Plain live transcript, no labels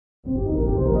The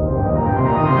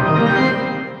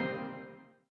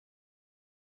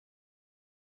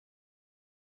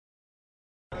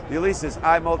Alesis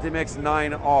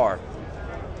iMultiMix9R.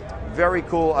 Very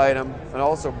cool item, and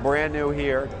also brand new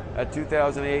here at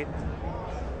 2008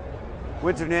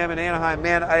 Winter NAMM in Anaheim.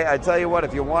 Man, I tell you what,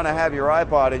 if you want to have your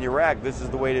iPod in your rack, this is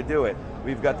the way to do it.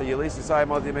 We've got the Alesis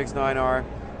iMultiMix9R.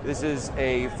 This is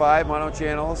a 5 mono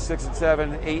channel, 6 and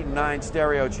 7, 8 and 9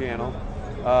 stereo channel,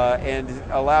 and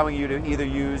allowing you to either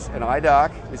use an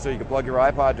iDock, so you can plug your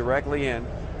iPod directly in,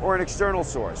 or an external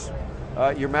source.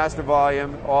 Your master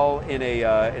volume, all in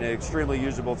an extremely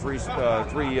usable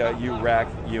 3U rack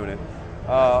unit.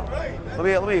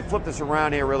 Let me flip this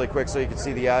around here really quick so you can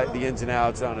see the ins and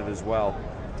outs on it as well.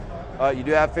 You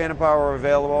do have phantom power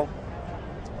available,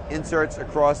 inserts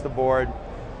across the board.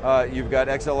 You've got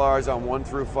XLRs on 1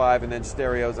 through 5, and then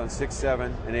stereos on 6,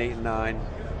 7, and 8, and 9.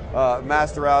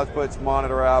 Master outputs,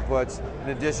 monitor outputs, in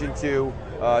addition to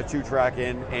 2-track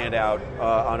in and out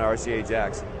on RCA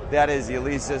jacks. That is the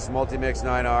Alesis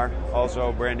iMultiMix9R,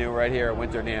 also brand new right here at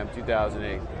Winter NAMM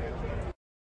 2008.